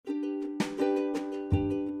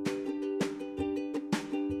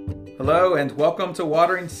Hello and welcome to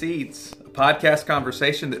Watering Seeds, a podcast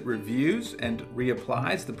conversation that reviews and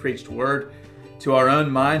reapplies the preached word to our own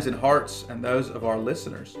minds and hearts and those of our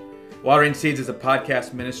listeners. Watering Seeds is a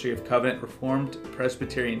podcast ministry of Covenant Reformed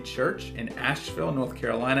Presbyterian Church in Asheville, North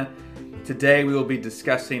Carolina. Today we will be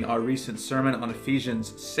discussing our recent sermon on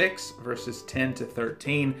Ephesians 6, verses 10 to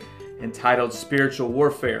 13, entitled Spiritual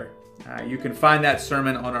Warfare. You can find that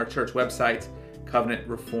sermon on our church website,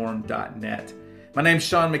 covenantreform.net. My name's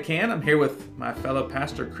Sean McCann. I'm here with my fellow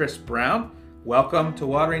pastor, Chris Brown. Welcome to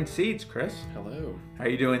Watering Seeds, Chris. Hello. How are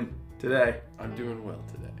you doing today? I'm doing well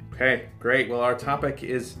today. Okay, great. Well, our topic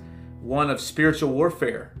is one of spiritual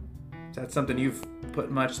warfare. Is that something you've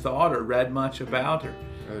put much thought or read much about? Or?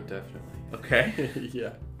 Oh, definitely. Okay.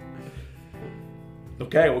 Yeah.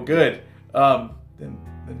 Okay, well, good. Then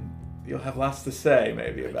you'll have lots to say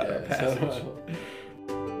maybe about our passage.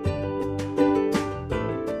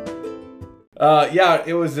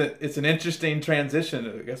 It's an interesting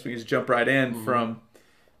transition. I guess we just jump right in from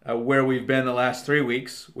where we've been the last 3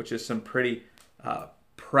 weeks, which is some pretty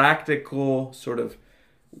practical, sort of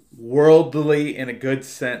worldly, in a good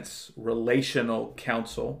sense, relational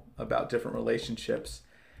counsel about different relationships.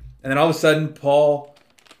 And then all of a sudden, Paul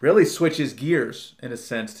really switches gears, in a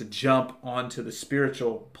sense, to jump onto the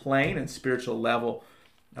spiritual plane and spiritual level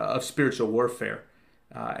of spiritual warfare.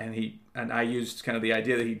 And I used kind of the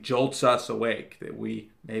idea that he jolts us awake, that we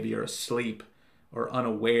maybe are asleep or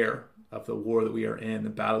unaware of the war that we are in, the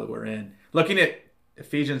battle that we're in. Looking at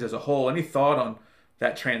Ephesians as a whole, any thought on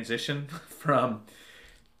that transition from,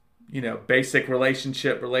 basic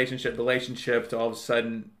relationship to all of a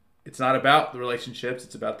sudden, it's not about the relationships,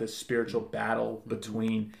 it's about this spiritual battle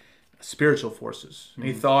between spiritual forces.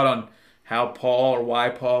 Any thought on how Paul or why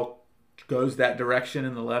Paul goes that direction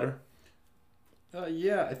in the letter?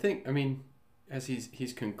 As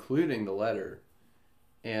he's concluding the letter,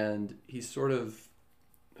 and he's sort of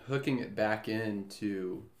hooking it back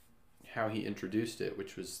into how he introduced it,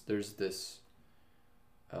 which was there's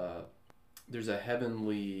a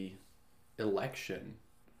heavenly election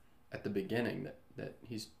at the beginning that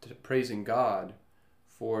he's praising God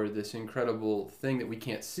for this incredible thing that we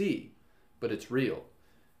can't see, but it's real.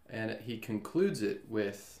 And he concludes it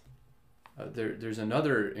with there's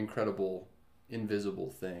another incredible invisible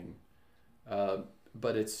thing,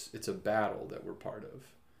 but it's a battle that we're part of.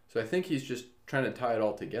 So I think he's just trying to tie it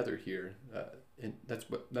all together here, and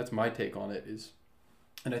that's my take on it is.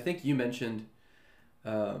 And I think you mentioned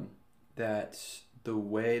that the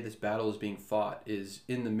way this battle is being fought is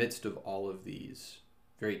in the midst of all of these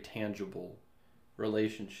very tangible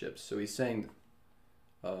relationships. So he's saying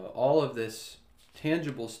all of this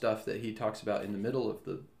tangible stuff that he talks about in the middle of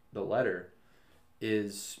the letter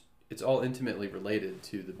it's all intimately related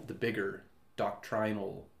to the bigger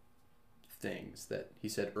doctrinal things that he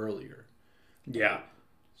said earlier. Yeah.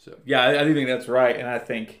 I do think that's right. And I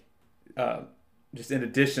think just in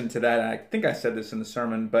addition to that, and I think I said this in the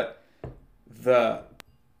sermon, but the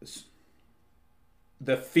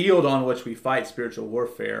field on which we fight spiritual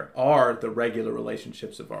warfare are the regular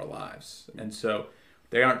relationships of our lives. And so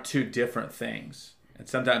they aren't two different things. And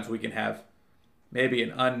sometimes we can have maybe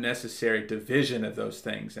an unnecessary division of those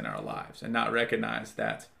things in our lives and not recognize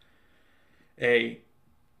that a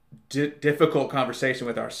difficult conversation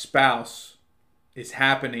with our spouse is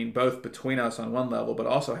happening both between us on one level, but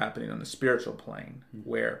also happening on the spiritual plane,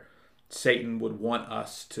 where Satan would want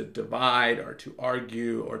us to divide or to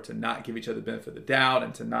argue or to not give each other the benefit of the doubt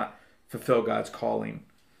and to not fulfill God's calling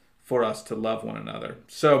for us to love one another.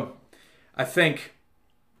 So I think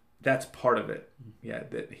that's part of it. Yeah,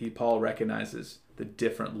 that Paul recognizes the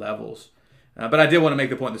different levels. But I did want to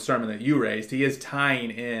make the point in the sermon that you raised. He is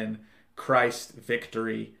tying in Christ's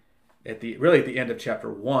victory at the end of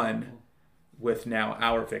chapter 1 with now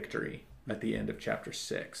our victory at the end of chapter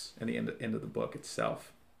 6 and the end of the book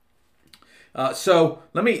itself. So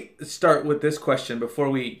let me start with this question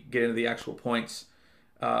before we get into the actual points.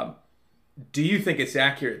 Do you think it's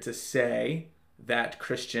accurate to say that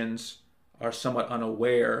Christians are somewhat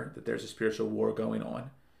unaware that there's a spiritual war going on?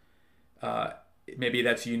 Maybe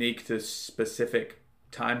that's unique to specific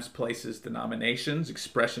times, places, denominations,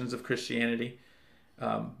 expressions of Christianity.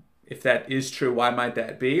 If that is true, why might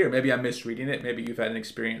that be? Or maybe I'm misreading it. Maybe you've had an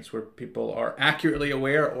experience where people are accurately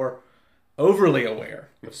aware or overly aware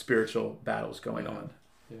of spiritual battles going on.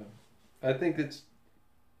 Yeah, I think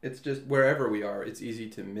it's just wherever we are, it's easy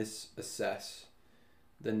to misassess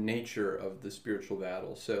the nature of the spiritual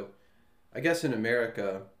battle. So I guess in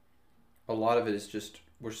America, a lot of it is just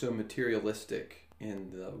we're so materialistic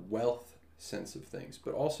in the wealth sense of things,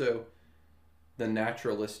 but also the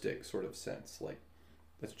naturalistic sort of sense. Like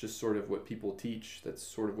that's just sort of what people teach. That's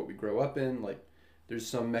sort of what we grow up in. Like, there's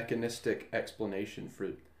some mechanistic explanation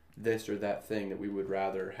for this or that thing that we would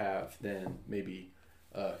rather have than maybe,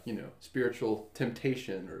 spiritual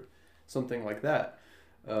temptation or something like that.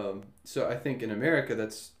 So I think in America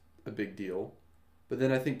that's a big deal. But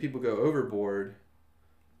then I think people go overboard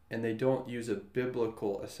and they don't use a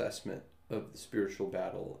biblical assessment of the spiritual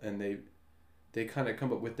battle, and they kind of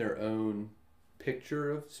come up with their own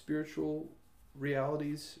picture of spiritual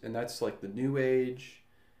realities, and that's like the New Age,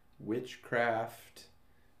 witchcraft,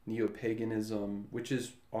 neo-paganism, which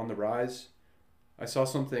is on the rise. I saw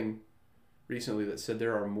something recently that said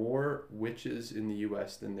there are more witches in the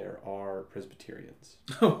U.S. than there are Presbyterians.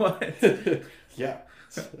 What? Yeah.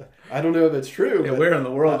 I don't know if it's true. Yeah, where in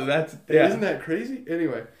the world? Isn't that crazy?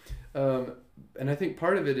 Anyway, and I think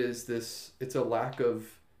part of it is this. It's a lack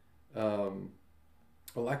of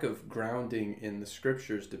grounding in the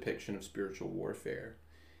Scripture's depiction of spiritual warfare,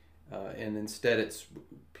 and instead it's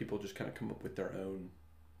people just kind of come up with their own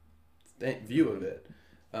view of it.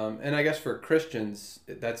 And I guess for Christians,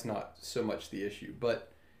 that's not so much the issue,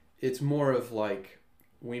 but it's more of like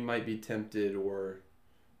we might be tempted or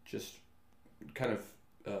just kind of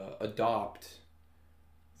adopt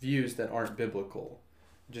views that aren't biblical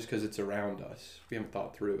just because it's around us. We haven't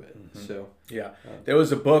thought through it. Mm-hmm. So there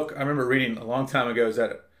was a book I remember reading a long time ago. Is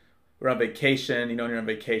that we're on vacation? You know, when you're on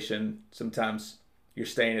vacation, sometimes you're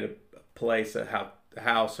staying at a place, a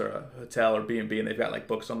house or a hotel or B&B, and they've got like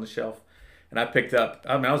books on the shelf. And I picked up,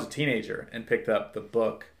 I was a teenager and picked up the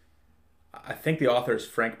book. I think the author is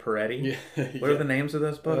Frank Peretti. Yeah. What are the names of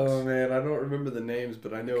those books? Oh man, I don't remember the names,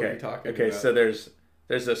 but I know what you're talking about. Okay, so there's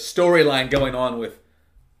a storyline going on with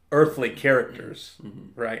earthly characters,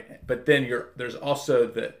 right? But then there's also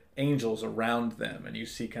the angels around them, and you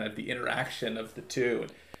see kind of the interaction of the two.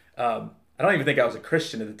 I don't even think I was a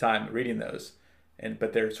Christian at the time reading those.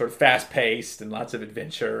 But they're sort of fast-paced and lots of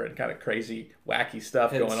adventure and kind of crazy, wacky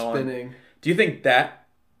stuff going on. Do you think that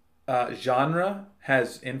genre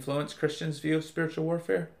has influenced Christians' view of spiritual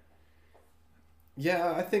warfare?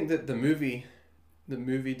 Yeah, I think that the movie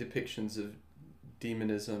depictions of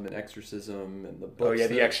demonism and exorcism and the books. Oh yeah,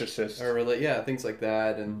 The Exorcist. Things like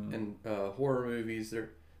that, and horror movies.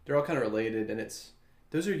 They're all kind of related, and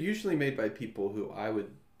those are usually made by people who I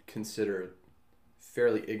would consider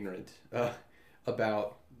fairly ignorant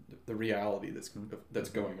about the reality that's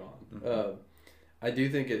going on. Mm-hmm. I do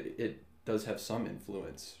think it does have some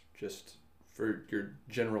influence just for your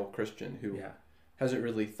general Christian who hasn't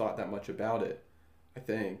really thought that much about it, I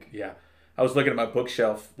think. Yeah. I was looking at my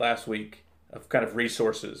bookshelf last week of kind of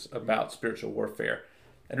resources about spiritual warfare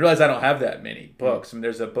and realized I don't have that many books. Mm-hmm. I mean,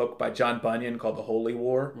 there's a book by John Bunyan called The Holy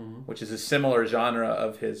War, which is a similar genre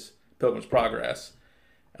of his Pilgrim's Progress.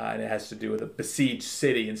 And it has to do with a besieged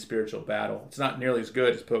city in spiritual battle. It's not nearly as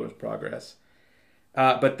good as Pilgrim's Progress.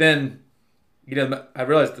 But then, I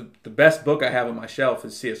realized the best book I have on my shelf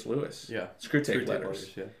is C.S. Lewis. Yeah. Screwtape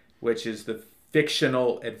Letters, which is the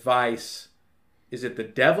fictional advice. Is it the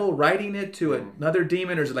devil writing it to another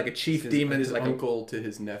demon, or is it like a chief demon? His like uncle to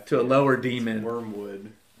his nephew. To a lower demon.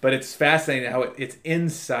 Wormwood. But it's fascinating how it's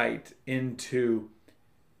insight into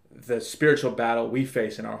the spiritual battle we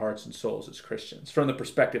face in our hearts and souls as Christians from the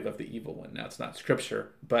perspective of the evil one. Now, it's not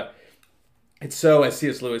scripture, but it's so, as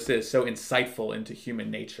C.S. Lewis is, so insightful into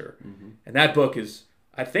human nature. Mm-hmm. And that book is,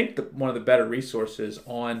 I think, one of the better resources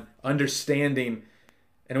on understanding,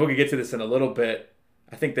 and we'll get to this in a little bit,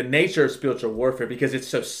 I think the nature of spiritual warfare, because it's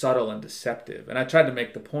so subtle and deceptive. And I tried to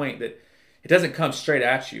make the point that it doesn't come straight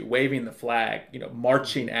at you, waving the flag,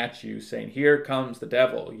 marching at you, saying, here comes the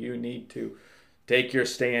devil, you need to take your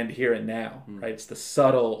stand here and now, right? It's the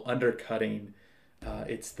subtle undercutting.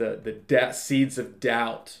 It's the seeds of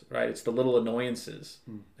doubt, right? It's the little annoyances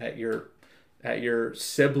at your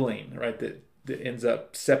sibling, right? That ends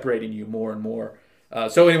up separating you more and more.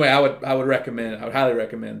 So anyway, I would highly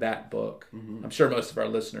recommend that book. Mm-hmm. I'm sure most of our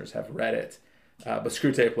listeners have read it. But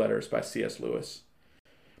Screwtape Letters by C.S. Lewis.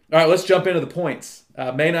 All right, let's jump into the points.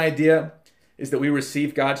 Main idea is that we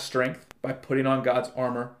receive God's strength by putting on God's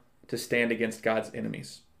armor to stand against God's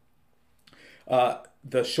enemies.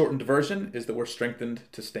 The shortened version is that we're strengthened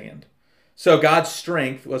to stand. So God's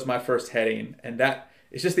strength was my first heading, and that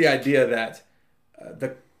it's just the idea that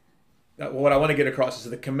what I want to get across is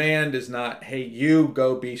the command is not, hey, you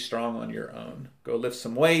go be strong on your own. Go lift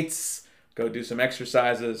some weights, go do some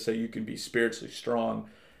exercises so you can be spiritually strong.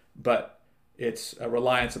 But it's a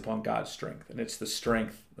reliance upon God's strength, and it's the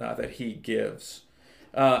strength that He gives.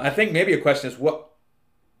 I think maybe a question is,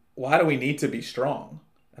 why do we need to be strong?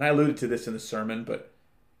 And I alluded to this in the sermon, but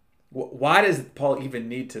why does Paul even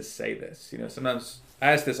need to say this? Sometimes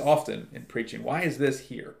I ask this often in preaching. Why is this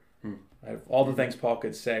here? Right? Of all the things Paul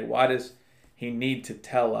could say, why does he need to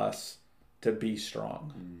tell us to be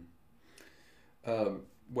strong?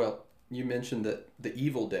 Well, you mentioned that the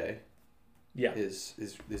evil day Yeah. is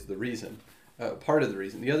the reason. Part of the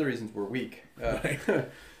reason. The other reasons we're weak. Right.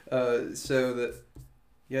 So that,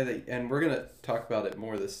 and we're gonna talk about it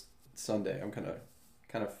more this Sunday. I'm gonna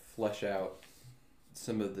kind of flesh out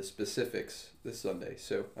some of the specifics this Sunday.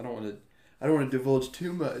 So I don't want to divulge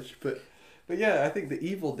too much, but yeah, I think the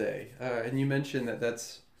evil day. And you mentioned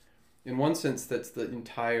that's, in one sense, that's the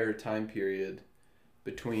entire time period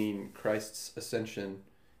between Christ's ascension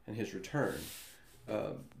and his return,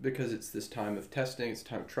 because it's this time of testing, it's a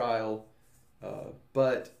time of trial,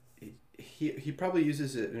 but he probably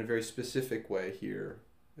uses it in a very specific way here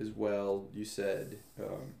as well. You said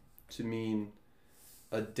to mean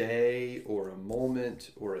a day or a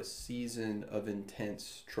moment or a season of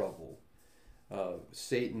intense trouble,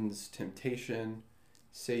 Satan's temptation,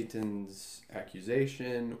 Satan's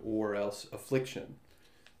accusation, or else affliction,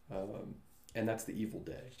 and that's the evil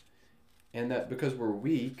day. And that because we're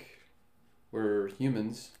weak, we're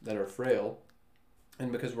humans that are frail,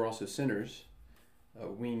 and because we're also sinners,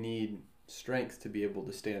 we need strength to be able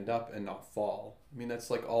to stand up and not fall. I mean, that's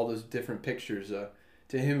like all those different pictures.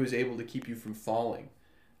 To him who is able to keep you from falling,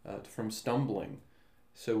 from stumbling.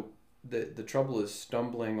 So the trouble is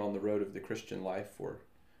stumbling on the road of the Christian life, or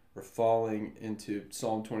falling into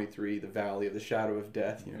Psalm 23, the valley of the shadow of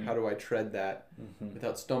death. You know, how do I tread that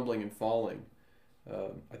without stumbling and falling?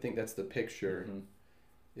 I think that's the picture,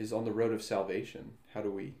 is on the road of salvation. How do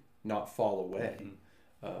we not fall away?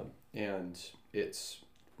 And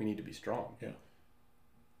we need to be strong. Yeah.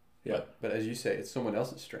 Yeah. But as you say, it's someone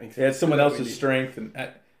else's strength. Yeah, it's someone else's strength. And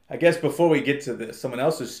I guess before we get to this, someone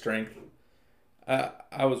else's strength,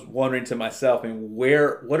 I was wondering to myself,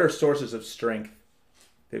 what are sources of strength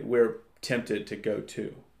that we're tempted to go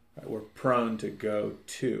to, right? We're prone to go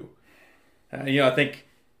to. I think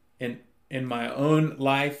in my own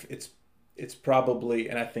life, it's probably,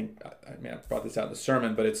 and I brought this out in the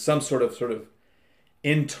sermon, but it's some sort of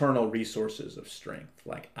internal resources of strength.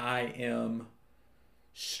 Like, I am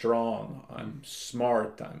strong, I'm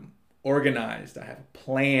smart, I'm organized, I have a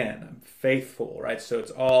plan, I'm faithful, right? So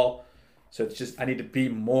it's just, I need to be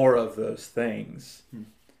more of those things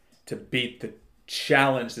to beat the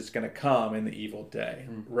challenge that's going to come in the evil day,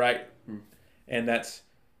 right? And that's,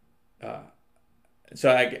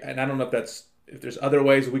 so I don't know if there's other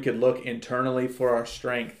ways we could look internally for our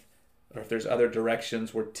strength, or if there's other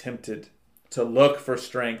directions we're tempted to look for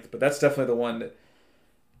strength, but that's definitely the one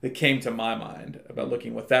that came to my mind about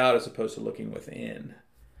looking without as opposed to looking within.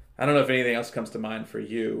 I don't know if anything else comes to mind for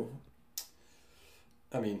you.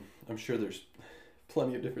 I mean, I'm sure there's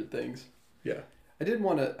plenty of different things. Yeah. I did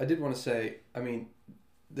want to say, I mean,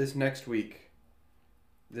 this next week,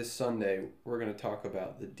 this Sunday, we're going to talk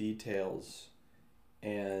about the details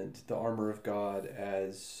and the armor of God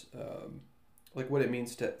as like what it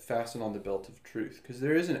means to fasten on the belt of truth, because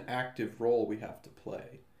there is an active role we have to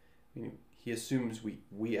play. I mean, he assumes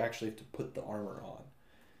we actually have to put the armor on.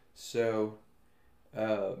 So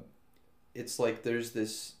it's like there's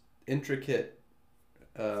this intricate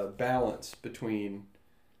balance between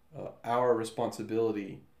our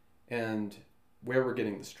responsibility and where we're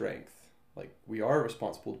getting the strength. Like, we are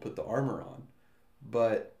responsible to put the armor on,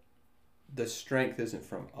 but the strength isn't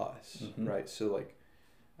from us, right? So, like,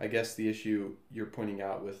 I guess the issue you're pointing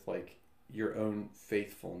out with, like, your own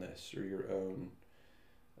faithfulness or your own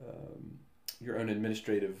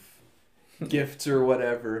administrative gifts or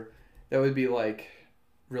whatever, that would be like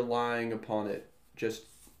relying upon it. Just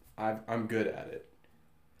I'm good at it.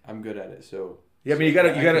 So yeah, I mean, you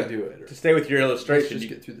gotta do it. To stay with your illustration. Just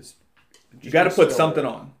get through this. You got to put something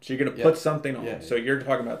on. So you're going to put something on. Yeah. So you're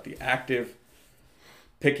talking about the active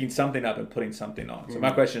picking something up and putting something on. So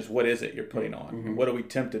my question is, what is it you're putting on? And what are we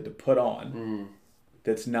tempted to put on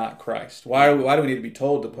that's not Christ? Why do we need to be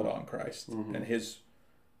told to put on Christ and his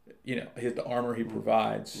the armor he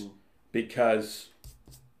provides, because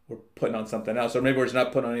we're putting on something else? Or maybe we're just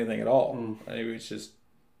not putting on anything at all. Maybe it's just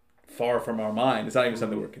far from our mind. It's not even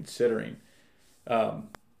something we're considering. And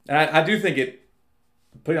I do think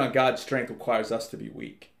putting on God's strength requires us to be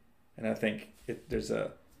weak. And I think it's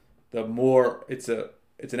an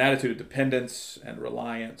attitude of dependence and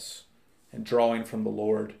reliance and drawing from the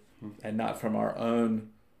Lord, and not from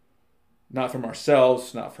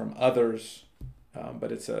ourselves, not from others,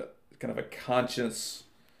 but it's a kind of a conscious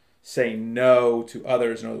saying no to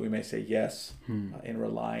others in order that we may say yes in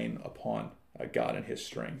relying upon God and his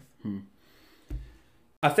strength.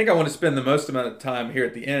 I think I want to spend the most amount of time here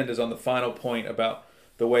at the end is on the final point about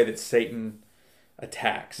the way that Satan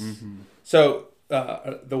attacks. Mm-hmm. So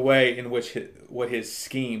the way in which what his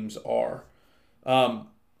schemes are.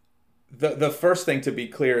 The first thing to be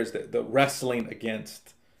clear is that the wrestling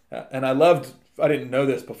against, and I didn't know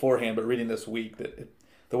this beforehand, but reading this week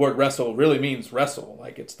the word wrestle really means wrestle.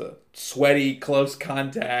 Like it's the sweaty, close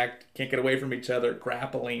contact, can't get away from each other,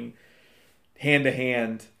 grappling, hand to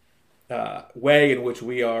hand way in which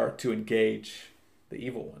we are to engage the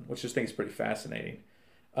evil one, which I just think is pretty fascinating.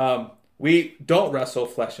 We don't wrestle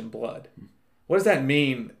flesh and blood. What does that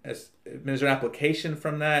mean? Is there an application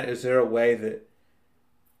from that? Is there a way that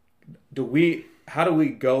how do we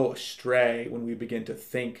go astray when we begin to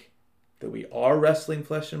think that we are wrestling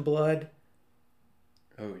flesh and blood?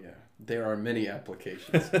 Oh yeah, there are many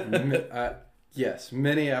applications. Yes,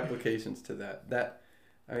 many applications to that.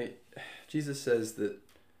 I mean, Jesus says that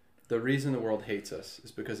the reason the world hates us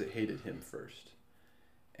is because it hated him first.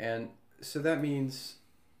 And so that means,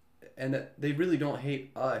 and that they really don't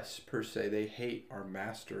hate us per se, they hate our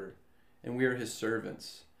master, and we are his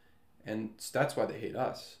servants. And that's why they hate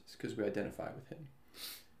us, it's because we identify with him.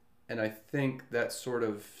 And I think that sort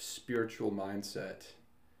of spiritual mindset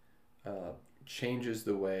changes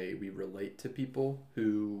the way we relate to people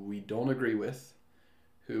who we don't agree with,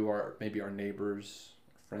 who are maybe our neighbors,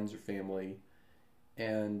 friends or family,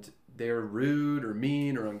 and they're rude or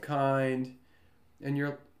mean or unkind, and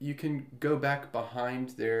you can go back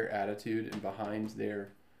behind their attitude and behind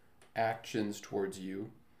their actions towards you,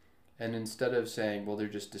 and instead of saying, well, they're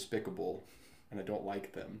just despicable and I don't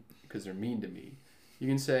like them because they're mean to me, you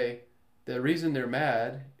can say, the reason they're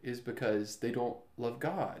mad is because they don't love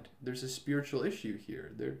God. There's a spiritual issue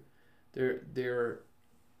here. They're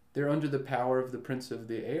under the power of the prince of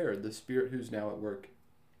the air, the spirit who's now at work,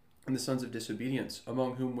 and the sons of disobedience,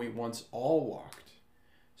 among whom we once all walked.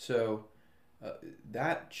 So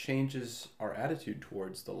that changes our attitude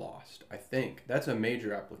towards the lost. I think that's a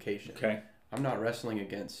major application. Okay. I'm not wrestling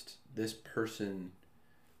against this person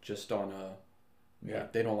just on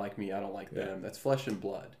they don't like me, I don't like them. That's flesh and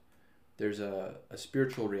blood. There's a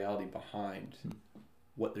spiritual reality behind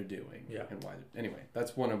what they're doing and why. Anyway,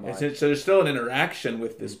 that's one of my... So there's still an interaction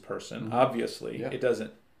with this person, obviously. Yeah. It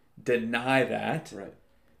doesn't deny that. Right.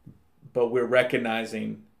 But we're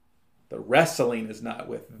recognizing the wrestling is not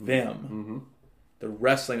with them. Mm-hmm. The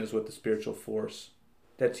wrestling is with the spiritual force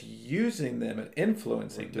that's using them and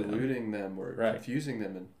influencing We're deluding them. We're confusing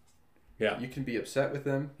them. And you can be upset with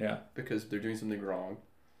them because they're doing something wrong.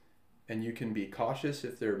 And you can be cautious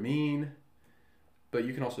if they're mean, but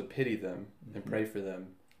you can also pity them and pray for them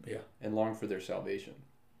and long for their salvation.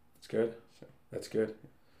 That's good. That's good.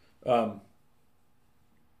 I'm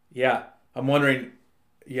wondering,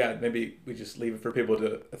 maybe we just leave it for people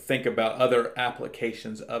to think about other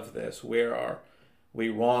applications of this. Where are we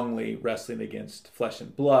wrongly wrestling against flesh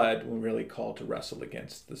and blood when we're really called to wrestle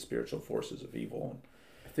against the spiritual forces of evil?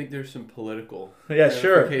 I think there's some political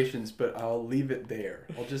ramifications, but I'll leave it there.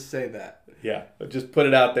 I'll just say that. Yeah, just put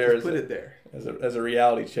it out there. Put it there as a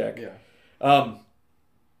reality check. Yeah.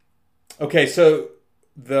 Okay, so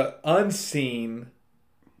the unseen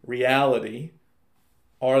reality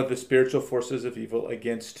are the spiritual forces of evil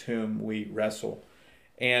against whom we wrestle.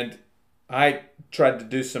 And I tried to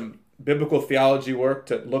do some biblical theology work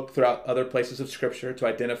to look throughout other places of Scripture to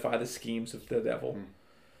identify the schemes of the devil.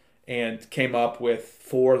 And came up with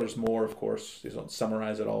 4. There's more, of course. These don't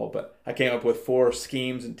summarize it all, but I came up with 4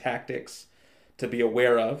 schemes and tactics to be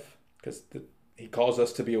aware of, because he calls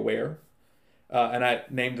us to be aware. And I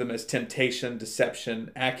named them as temptation,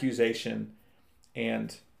 deception, accusation,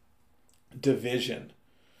 and division.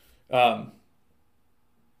 I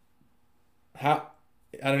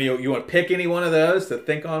don't know. You want to pick any one of those to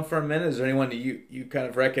think on for a minute? Is there anyone that you kind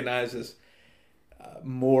of recognize as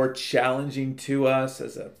more challenging to us,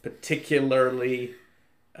 as a particularly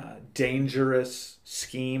dangerous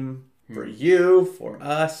scheme for you, for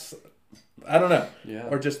us? I don't know. Yeah.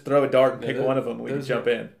 Or just throw a dart and pick one of them. We can jump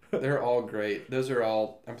in. They're all great. Those are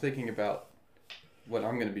all... I'm thinking about what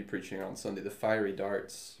I'm going to be preaching on Sunday, the fiery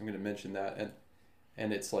darts. I'm going to mention that.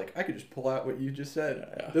 And it's like, I could just pull out what you just said.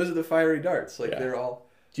 Yeah. Those are the fiery darts. They're all...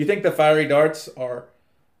 Do you think the fiery darts are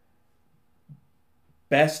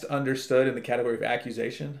best understood in the category of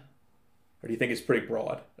accusation? Or do you think it's pretty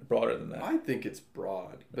broader than that? I think it's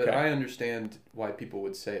broad, but I understand why people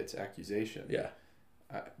would say it's accusation. Yeah.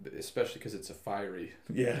 Especially because it's a fiery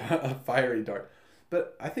dart.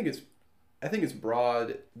 But I think it's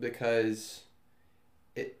broad because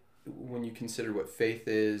when you consider what faith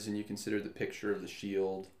is and you consider the picture of the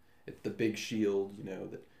shield, the big shield,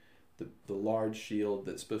 the large shield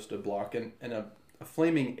that's supposed to block, and a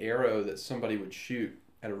flaming arrow that somebody would shoot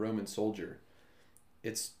at a Roman soldier.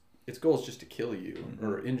 It's its goal is just to kill you Mm-hmm.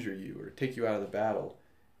 or injure you or take you out of the battle.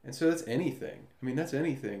 And so that's anything. I mean, that's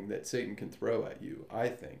anything that Satan can throw at you, I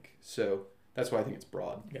think. So that's why I think it's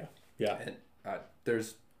broad. Yeah. And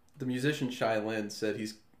there's the musician Shai Linne said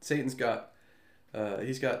Satan's got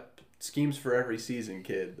he's got schemes for every season,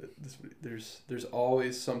 kid. There's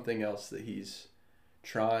always something else that he's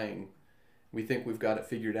trying. We think we've got it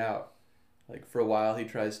figured out. Like for a while he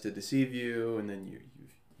tries to deceive you, and then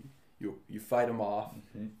you fight him off.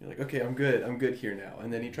 Mm-hmm. You're like, okay, I'm good here now.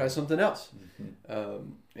 And then he tries something else. Mm-hmm.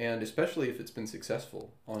 And especially if it's been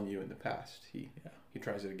successful on you in the past, he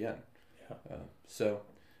tries it again. Yeah.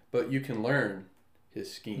 But you can learn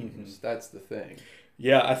his schemes. Mm-hmm. That's the thing.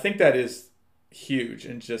 Yeah, I think that is huge.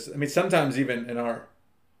 And sometimes even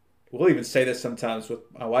we'll even say this sometimes with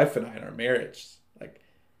my wife and I in our marriage. Like,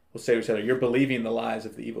 we'll say to each other, you're believing the lies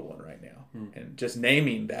of the evil one right now. And just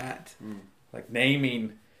naming that, like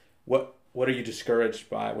naming what are you discouraged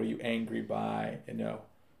by? What are you angry by?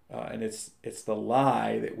 And it's the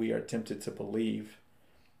lie that we are tempted to believe.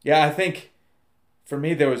 Yeah, I think for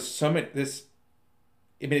me there was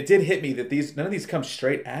it did hit me that none of these come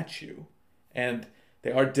straight at you, and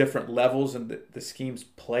they are different levels, and the schemes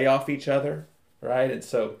play off each other, right? And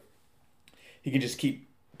so he can just keep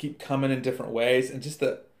coming in different ways, and just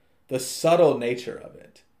the subtle nature of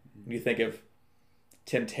it. When you think of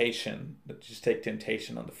temptation, just take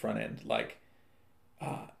temptation on the front end, like,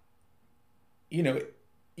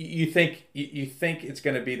 you think it's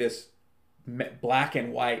going to be this black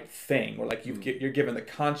and white thing, or like you're given the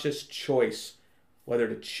conscious choice whether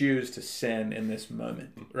to choose to sin in this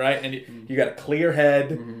moment, right? And you got a clear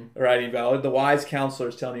head, right? You've got all the wise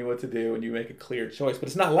counselors telling you what to do, and you make a clear choice. But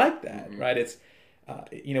it's not like that, right? It's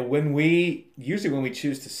when we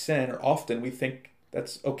choose to sin, or often we think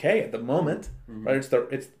that's okay at the moment, right? It's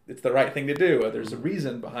the right thing to do. Or there's a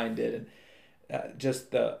reason behind it,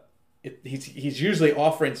 and he's usually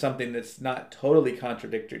offering something that's not totally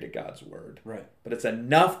contradictory to God's word, right? But it's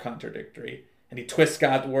enough contradictory, and he twists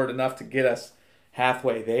God's word enough to get us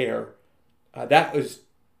halfway there.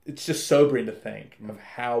 It's just sobering to think of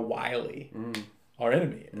how wily our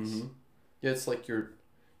enemy is. Yeah, it's like you're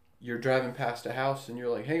driving past a house and you're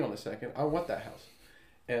like, hang on a second, I want that house.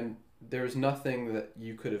 And there's nothing that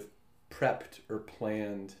you could have prepped or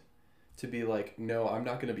planned to be like, no, I'm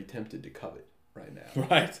not going to be tempted to covet right now.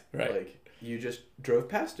 Right. Like, you just drove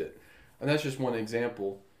past it. And that's just one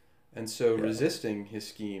example. And so resisting his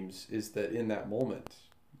schemes is that in that moment,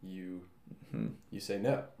 you say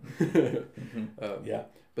no.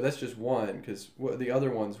 But that's just one, because what the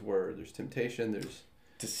other ones were, there's temptation, there's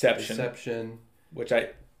deception, which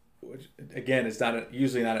again is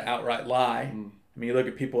usually not an outright lie. I mean, you look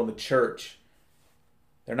at people in the church,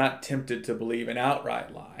 they're not tempted to believe an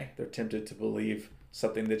outright lie. They're tempted to believe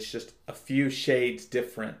something that's just a few shades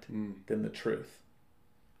different than the truth,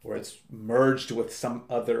 or it's merged with some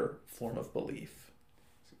other form of belief.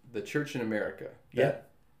 The church in America.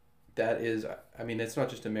 That is, I mean, it's not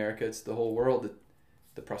just America, it's the whole world.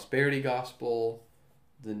 The prosperity gospel,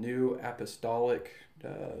 the new apostolic,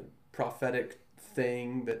 prophetic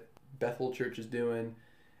thing that Bethel Church is doing,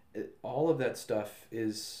 all of that stuff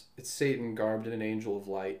it's Satan garbed in an angel of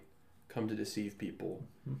light, come to deceive people.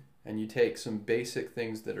 And you take some basic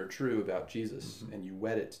things that are true about Jesus and you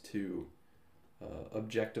wed it to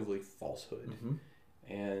objectively falsehood.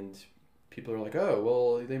 And people are like, oh,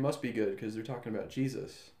 well, they must be good because they're talking about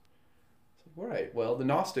Jesus. All right, well, the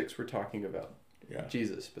Gnostics were talking about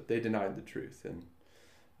Jesus, but they denied the truth. And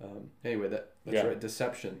anyway, that's right,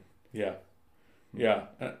 deception. The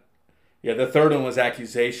third one was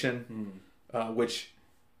accusation, which,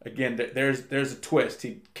 again, there's a twist.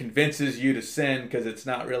 He convinces you to sin because it's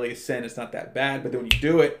not really a sin. It's not that bad. But then when you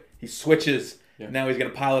do it, he switches. Now he's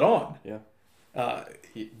going to pile it on.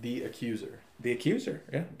 The accuser. The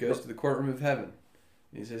accuser, goes to the courtroom of heaven.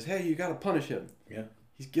 And he says, hey, you got to punish him.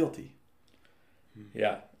 He's guilty.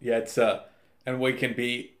 It's and we can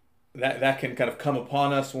be that can kind of come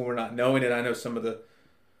upon us when we're not knowing it. I know some of the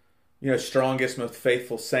strongest, most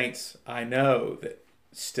faithful saints I know that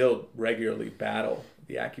still regularly battle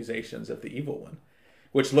the accusations of the evil one,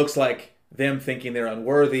 which looks like them thinking they're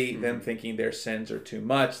unworthy, them thinking their sins are too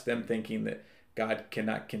much, them thinking that God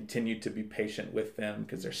cannot continue to be patient with them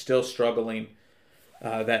because they're still struggling,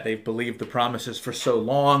 that they've believed the promises for so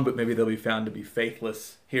long, but maybe they'll be found to be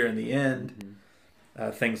faithless here in the end.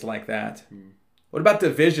 Things like that. What about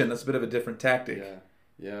division? That's a bit of a different tactic.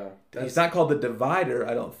 He's not called the divider,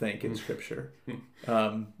 I don't think, in Scripture.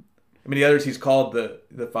 The others he's called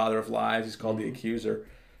the father of lies. He's called the accuser.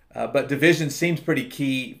 But division seems pretty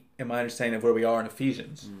key in my understanding of where we are in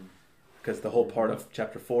Ephesians. because the whole part of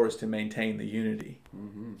chapter 4 is to maintain the unity.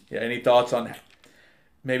 Mm-hmm. Yeah. Any thoughts on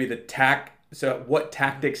maybe so what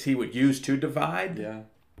tactics he would use to divide? Yeah.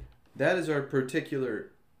 That is our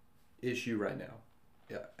particular issue right now.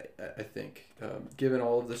 Yeah, I think, given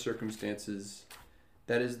all of the circumstances,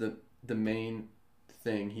 that is the main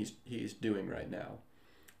thing he's doing right now.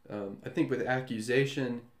 I think with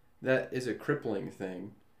accusation, that is a crippling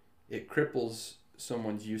thing. It cripples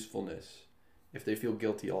someone's usefulness if they feel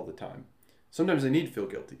guilty all the time. Sometimes they need to feel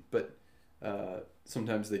guilty, but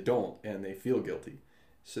sometimes they don't and they feel guilty.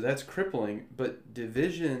 So that's crippling, but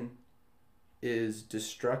division is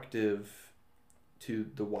destructive to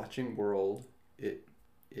the watching world. It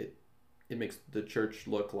makes the church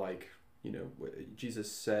look like,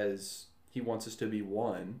 Jesus says he wants us to be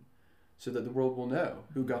one so that the world will know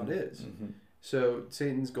who God is. Mm-hmm. So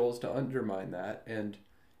Satan's goal is to undermine that, and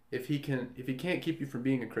if he can't keep you from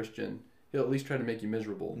being a Christian, he'll at least try to make you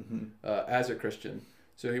miserable as a Christian.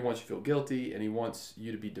 So he wants you to feel guilty, and he wants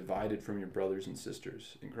you to be divided from your brothers and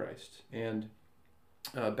sisters in Christ. And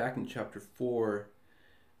back in chapter 4,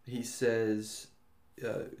 he says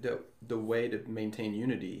that the way to maintain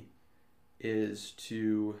unity is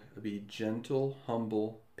to be gentle,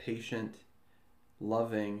 humble, patient,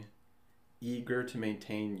 loving, eager to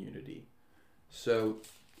maintain unity. So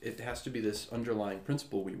it has to be this underlying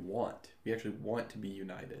principle we want. We actually want to be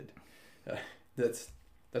united. That's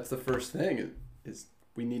the first thing is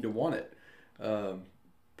we need to want it.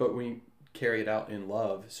 But we carry it out in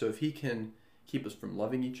love. So if he can keep us from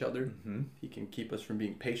loving each other, he can keep us from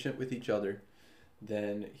being patient with each other,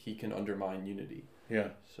 then he can undermine unity. Yeah.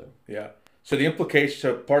 So So the implication,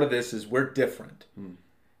 so part of this is we're different.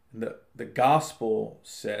 The gospel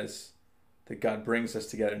says that God brings us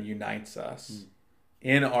together and unites us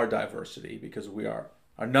in our diversity because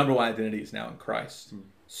our number one identity is now in Christ.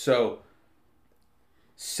 So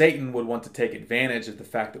Satan would want to take advantage of the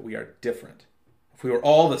fact that we are different. If we were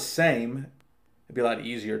all the same, it'd be a lot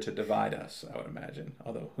easier to divide us, I would imagine.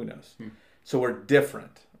 Although, who knows? So we're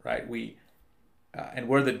different, right? And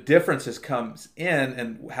where the differences comes in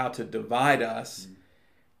and how to divide us,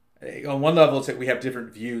 on one level, it's that we have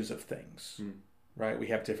different views of things, right? We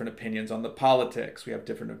have different opinions on the politics. We have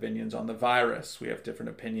different opinions on the virus. We have different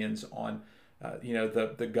opinions on,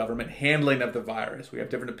 the government handling of the virus. We have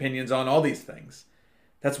different opinions on all these things.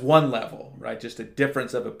 That's one level, right? Just a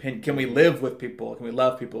difference of opinion. Can we live with people? Can we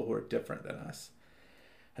love people who are different than us?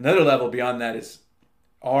 Another level beyond that is,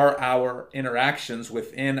 are our interactions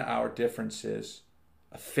within our differences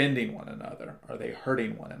offending one another? Are they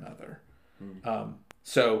hurting one another?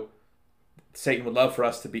 So Satan would love for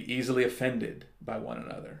us to be easily offended by one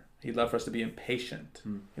another. He'd love for us to be impatient.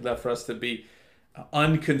 He'd love for us to be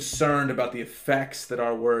unconcerned about the effects that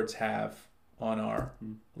our words have on our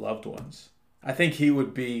loved ones. I think he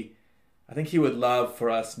would love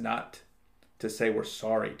for us not to say we're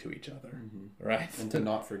sorry to each other, right? And to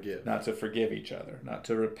not forgive. Not to forgive each other, not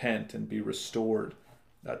to repent and be restored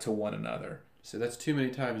to one another. So that's too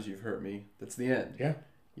many times you've hurt me. That's the end. Yeah.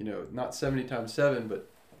 Not 70 times 7, but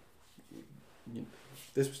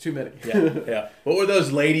this was too many. Yeah. What were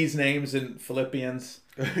those ladies' names in Philippians?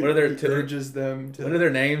 What are their urges them to? What are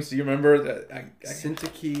their names? Do you remember?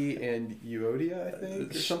 Syntyche and Euodia, I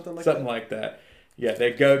think, or something like that. Something like that. Yeah,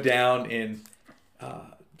 they go down in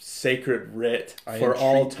sacred writ for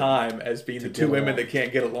all time as being the two women that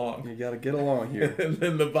can't get along. You got to get along here. And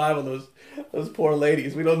then the Bible, those poor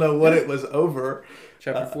ladies, we don't know what it was over.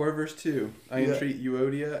 Chapter 4, verse 2. I entreat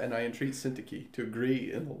Euodia and I entreat Syntyche to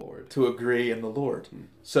agree in the Lord. To agree in the Lord.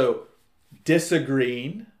 So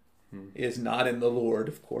disagreeing is not in the Lord,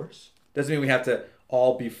 of course. Doesn't mean we have to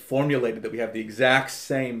all be formulated, that we have the exact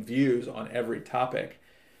same views on every topic.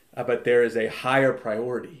 But there is a higher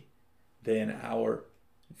priority than our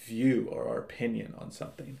view or our opinion on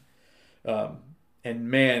something. And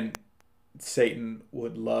man, Satan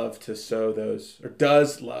would love to sow those, or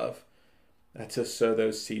does love to sow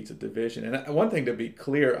those seeds of division. And one thing to be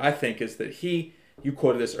clear, I think, is that you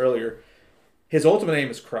quoted this earlier, his ultimate aim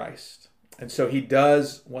is Christ. And so he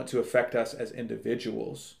does want to affect us as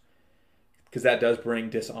individuals, because that does bring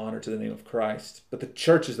dishonor to the name of Christ. But the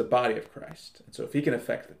church is the body of Christ. And so if he can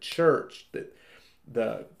affect the church,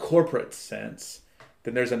 the corporate sense,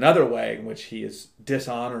 then there's another way in which he is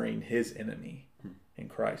dishonoring his enemy in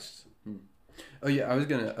Christ. Oh, yeah, I was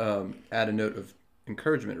going to add a note of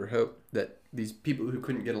encouragement or hope that these people who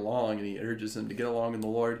couldn't get along, and he urges them to get along in the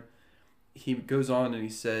Lord, he goes on and he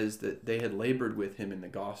says that they had labored with him in the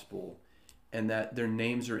gospel and that their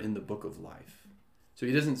names are in the book of life. So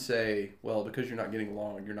he doesn't say, well, because you're not getting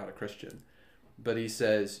along, you're not a Christian. but he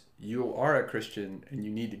says you are a Christian and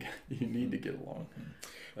you need to get along.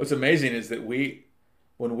 What's amazing is that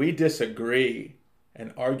when we disagree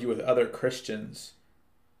and argue with other Christians,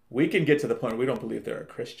 we can get to the point where we don't believe they're a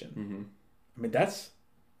Christian. Mm-hmm. I mean, that's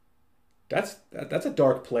a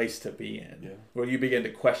dark place to be in, where you begin to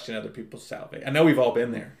question other people's salvation. I know we've all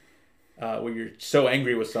been there, where you're so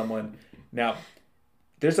angry with someone. Now,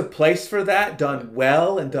 there's a place for that, done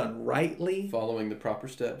well and done rightly, following the proper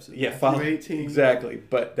steps. Matthew 18. Exactly,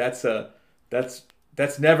 but that's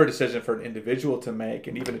never a decision for an individual to make,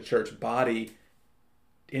 and even a church body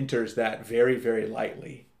enters that very, very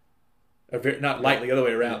lightly. Not lightly, the other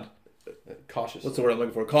way around. Cautiously. What's the word I'm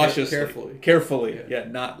looking for? Cautiously. Carefully. Yeah,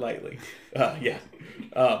 not lightly.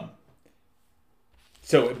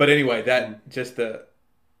 So, but anyway, that just the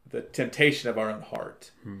temptation of our own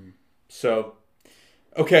heart. So,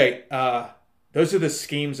 okay, those are the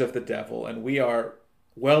schemes of the devil, and we are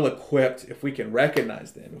well equipped if we can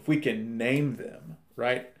recognize them, if we can name them,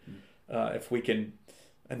 right? If we can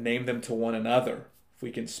name them to one another, if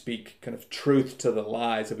we can speak kind of truth to the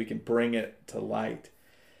lies, if we can bring it to light.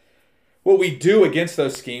 What we do against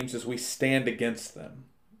those schemes is we stand against them.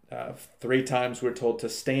 3 times we're told to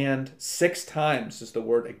stand. 6 times is the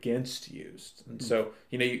word against used. And so,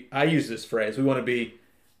 I use this phrase. We want to be,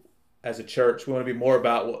 as a church, we want to be more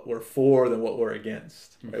about what we're for than what we're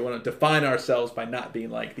against. Right? We want to define ourselves by not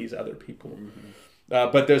being like these other people.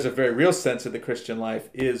 But there's a very real sense that the Christian life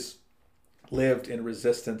is lived in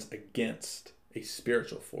resistance against a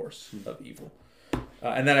spiritual force of evil.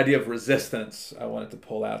 And that idea of resistance, I wanted to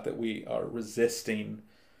pull out, that we are resisting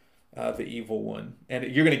the evil one. And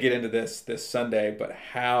you're going to get into this Sunday, but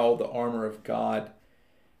how the armor of God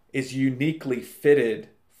is uniquely fitted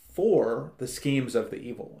for the schemes of the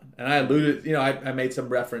evil one. And I alluded, I made some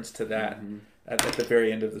reference to that at the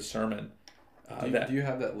very end of the sermon. Do you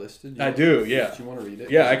have that listed? I do, yeah. Do you want to read it?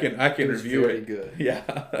 Yeah, I can review it. Very good. Yeah.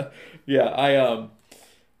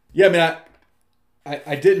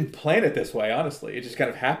 I didn't plan it this way, honestly. It just kind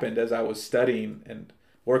of happened as I was studying and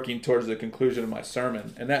working towards the conclusion of my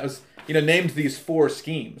sermon. And that was, named these 4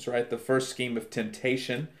 schemes, right? The first scheme of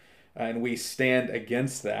temptation, and we stand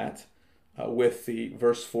against that with the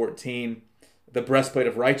verse 14, the breastplate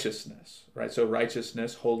of righteousness, right? So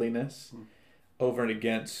righteousness, holiness, over and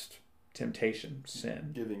against temptation,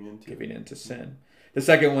 sin. Giving into sin. The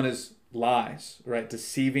second one is lies, right?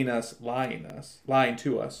 Deceiving us, lying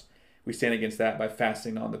to us. We stand against that by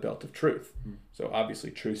fastening on the belt of truth. So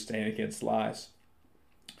obviously, truth standing against lies.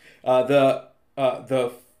 The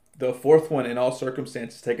fourth one, in all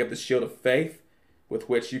circumstances, take up the shield of faith, with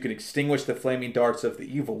which you can extinguish the flaming darts of the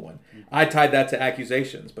evil one. I tied that to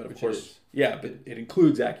accusations, but of course, but it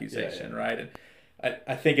includes accusation, right? And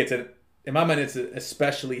I think in my mind, it's an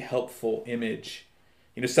especially helpful image.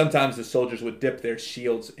 Sometimes the soldiers would dip their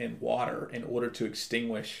shields in water in order to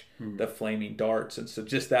extinguish the flaming darts. And so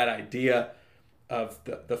just that idea of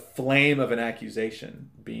the flame of an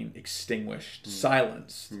accusation being extinguished,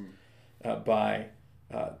 silenced by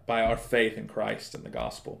our faith in Christ and the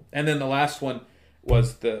gospel. And then the last one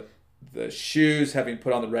was the shoes having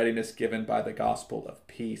put on the readiness given by the gospel of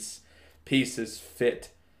peace. Peace is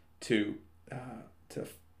fit to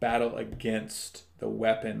battle against the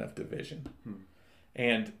weapon of division.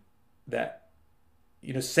 And that,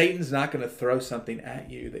 Satan's not going to throw something at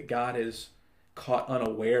you that God is caught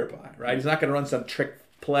unaware by, right? He's not going to run some trick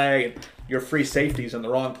play and your free safety's in the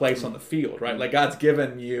wrong place on the field, right? Like God's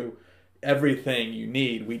given you everything you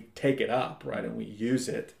need. We take it up, right? And we use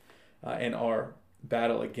it in our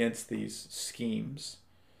battle against these schemes.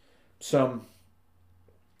 So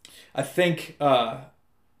I think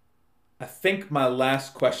my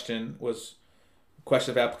last question was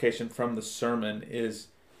question of application from the sermon is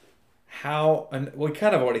how, and we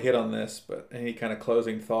kind of already hit on this, but any kind of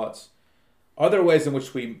closing thoughts? Are there ways in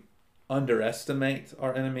which we underestimate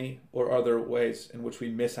our enemy, or are there ways in which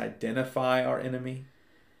we misidentify our enemy?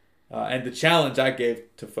 And the challenge I gave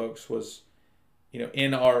to folks was,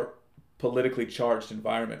 in our politically charged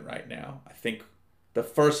environment right now, I think the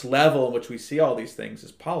first level in which we see all these things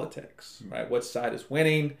is politics, right? What side is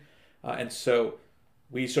winning? And so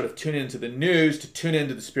we sort of tune into the news to tune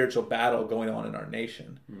into the spiritual battle going on in our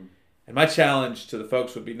nation. And my challenge to the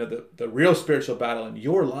folks would be, the real spiritual battle in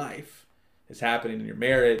your life is happening in your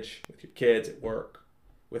marriage, with your kids, at work,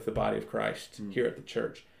 with the body of Christ here at the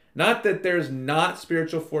church. Not that there's not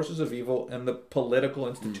spiritual forces of evil in the political,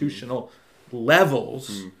 institutional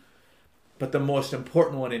levels, but the most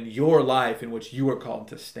important one in your life in which you are called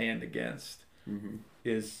to stand against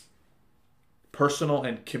is personal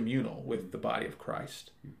and communal with the body of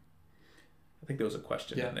Christ. I think there was a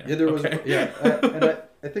question in there. Yeah, there was.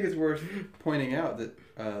 I think it's worth pointing out that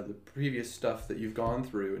the previous stuff that you've gone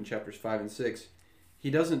through in chapters 5 and 6, he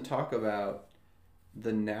doesn't talk about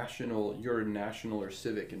your national or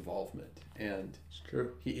civic involvement. And It's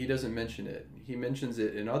true. he doesn't mention it. He mentions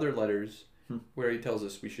it in other letters where he tells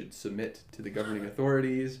us we should submit to the governing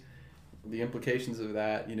authorities, the implications of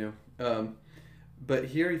that, but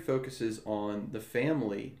here he focuses on the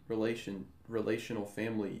family relational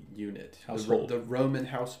family unit, Household. the Roman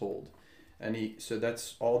household. So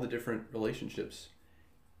that's all the different relationships.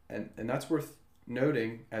 And that's worth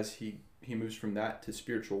noting as he moves from that to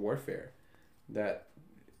spiritual warfare, that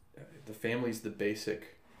the family is the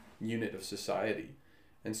basic unit of society.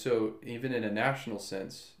 And so even in a national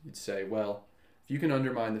sense, you'd say, well, if you can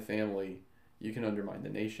undermine the family, you can undermine the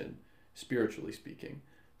nation, spiritually speaking.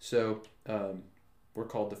 So we're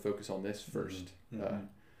called to focus on this first,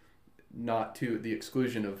 not to the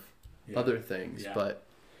exclusion of other things, but...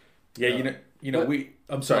 Yeah,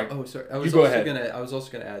 I'm sorry. Oh, sorry. I was also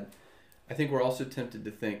gonna add, I think we're also tempted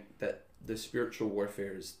to think that the spiritual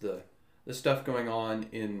warfare is the stuff going on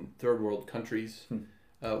in third world countries,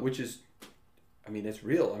 which is, it's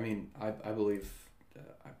real. I believe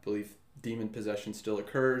demon possession still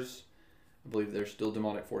occurs. I believe there's still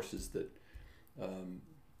demonic forces that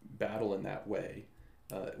battle in that way,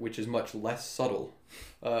 which is much less subtle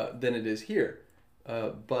than it is here.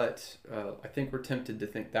 But I think we're tempted to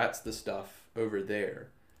think that's the stuff over there,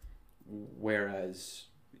 whereas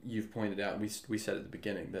you've pointed out, we said at the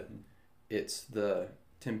beginning, that it's the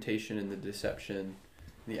temptation and the deception,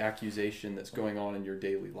 the accusation that's going on in your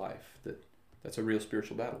daily life, that's a real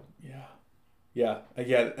spiritual battle. Yeah.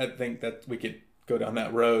 I think that we could go down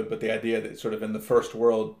that road, but the idea that sort of in the first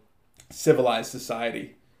world civilized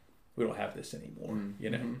society, we don't have this anymore,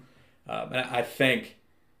 and I think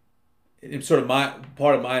it's sort of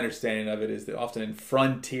part of my understanding of it is that often in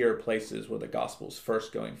frontier places where the gospel's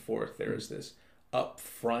first going forth, there is this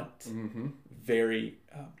upfront, very,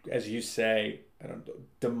 as you say,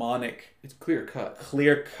 demonic. It's clear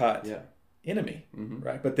cut enemy,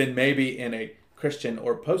 right? But then maybe in a Christian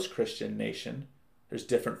or post-Christian nation, there's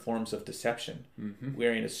different forms of deception,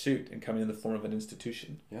 wearing a suit and coming in the form of an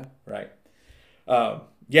institution. Yeah. Right.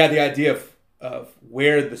 The idea of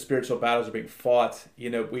where the spiritual battles are being fought.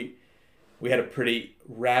 We had a pretty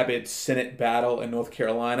rabid Senate battle in North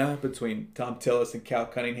Carolina between Tom Tillis and Cal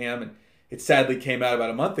Cunningham, and it sadly came out about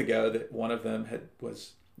a month ago that one of them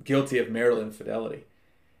was guilty of marital infidelity,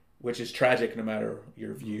 which is tragic no matter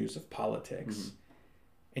your views of politics.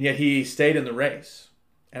 And yet he stayed in the race.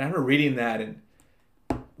 And I remember reading that and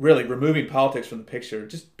really removing politics from the picture,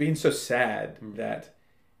 just being so sad that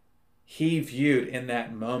he viewed in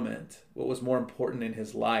that moment what was more important in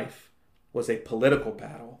his life was a political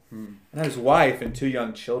battle. And his wife and 2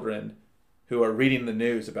 young children who are reading the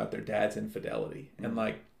news about their dad's infidelity. And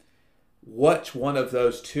which one of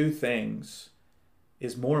those 2 things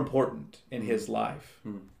is more important in his life?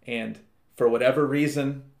 And for whatever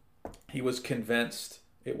reason, he was convinced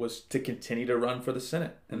it was to continue to run for the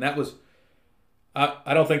Senate. And that was,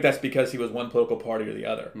 I don't think that's because he was one political party or the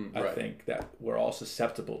other. I think that we're all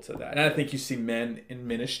susceptible to that. And I think you see men in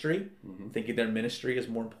ministry thinking their ministry is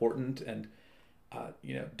more important. And,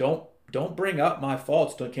 don't bring up my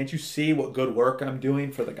faults. Can't you see what good work I'm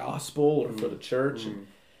doing for the gospel or for the church? And,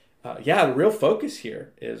 the real focus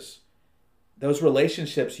here is those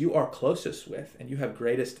relationships you are closest with and you have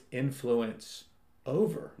greatest influence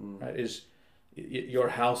over, right? Is your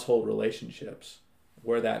household relationships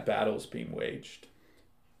where that battle is being waged.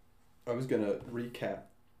 I was going to recap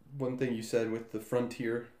one thing you said with the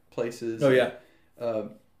frontier places. Oh, yeah.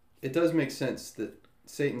 It does make sense that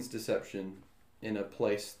Satan's deception in a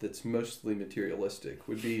place that's mostly materialistic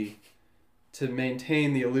would be to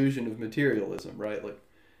maintain the illusion of materialism, right?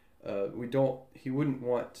 He wouldn't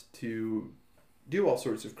want to do all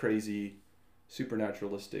sorts of crazy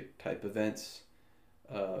supernaturalistic type events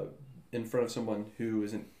in front of someone who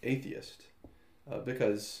is an atheist.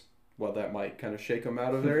 Because, that might kind of shake them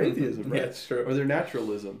out of their atheism, right? Yeah, it's true. Or their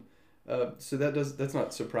naturalism. So that's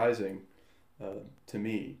not surprising to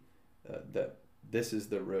me that this is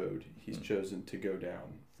the road he's chosen to go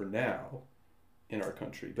down for now in our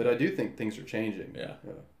country. But I do think things are changing.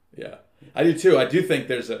 Yeah. I do too. I do think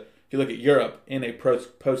if you look at Europe in a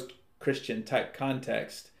post-Christian type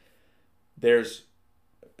context, there's,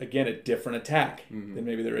 again, a different attack than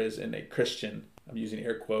maybe there is in a Christian, I'm using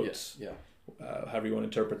air quotes, however you want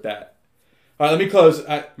to interpret that. All right, let me close.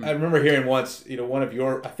 I remember hearing once, one of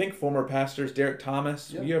your, I think, former pastors, Derek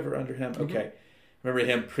Thomas. Were you ever under him? Okay. I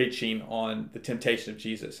remember him preaching on the temptation of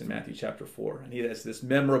Jesus in Matthew chapter 4. And he has this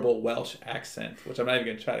memorable Welsh accent, which I'm not even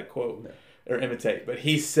going to try to quote or imitate. But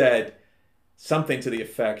he said, something to the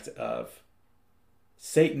effect of,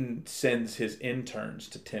 Satan sends his interns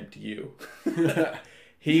to tempt you.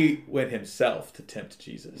 He went himself to tempt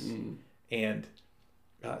Jesus. And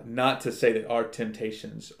not to say that our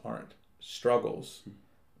temptations aren't struggles,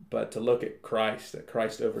 but to look at Christ, that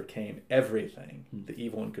Christ overcame everything the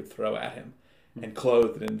evil one could throw at him. And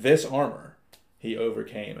clothed in this armor, he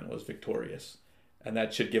overcame and was victorious. And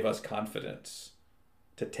that should give us confidence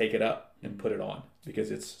to take it up and put it on,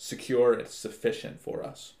 because it's secure, it's sufficient for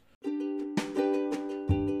us.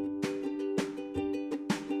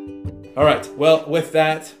 All right, well, with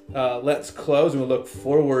that, let's close, and we'll look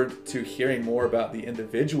forward to hearing more about the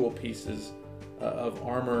individual pieces of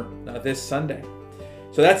armor this Sunday.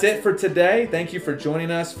 So that's it for today. Thank you for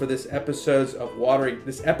joining us for this episode of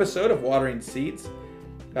Watering Seeds.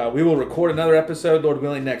 We will record another episode, Lord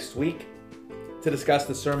willing, next week to discuss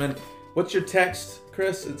the sermon. What's your text,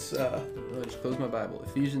 Chris? It's I'll just close my Bible.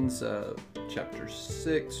 Ephesians chapter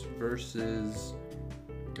 6, verses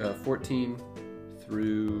 14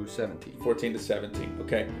 through 17. 14 to 17.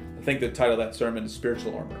 Okay. I think the title of that sermon is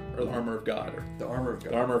Spiritual Armor, or the Armor of God. Or The Armor of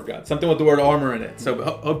God. The Armor of God. Something with the word armor in it. So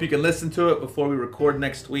hope you can listen to it before we record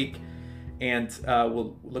next week. And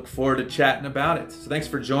we'll look forward to chatting about it. So thanks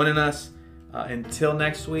for joining us. Until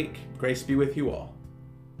next week, grace be with you all.